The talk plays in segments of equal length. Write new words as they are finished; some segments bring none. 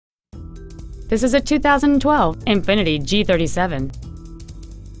This is a 2012 Infiniti G37.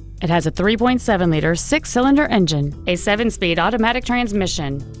 It has a 3.7-liter six-cylinder engine, a 7-speed automatic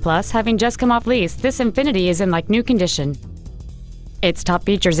transmission. Plus, having just come off lease, this Infiniti is in like new condition. Its top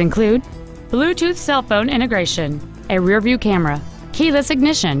features include Bluetooth cell phone integration, a rear-view camera, keyless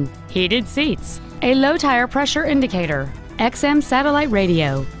ignition, heated seats, a low tire pressure indicator, XM satellite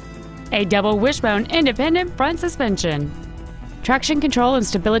radio, a double wishbone independent front suspension, traction control and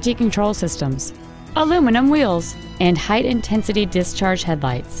stability control systems, aluminum wheels, and high-intensity discharge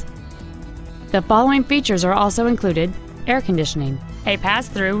headlights. The following features are also included: air conditioning, a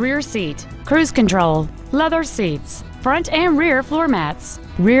pass-through rear seat, cruise control, leather seats, front and rear floor mats,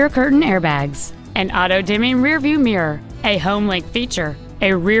 rear curtain airbags, an auto-dimming rear-view mirror, a HomeLink feature,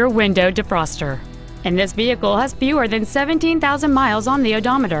 a rear window defroster. And this vehicle has fewer than 17,000 miles on the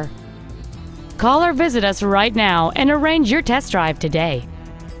odometer. Call or visit us right now and arrange your test drive today.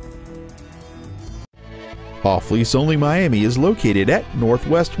 Off Lease Only Miami is located at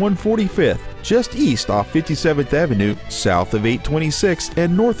Northwest 145th, just east off 57th Avenue, south of 826,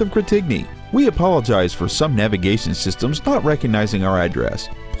 and north of Cretigny. We apologize for some navigation systems not recognizing our address.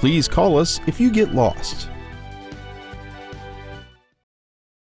 Please call us if you get lost.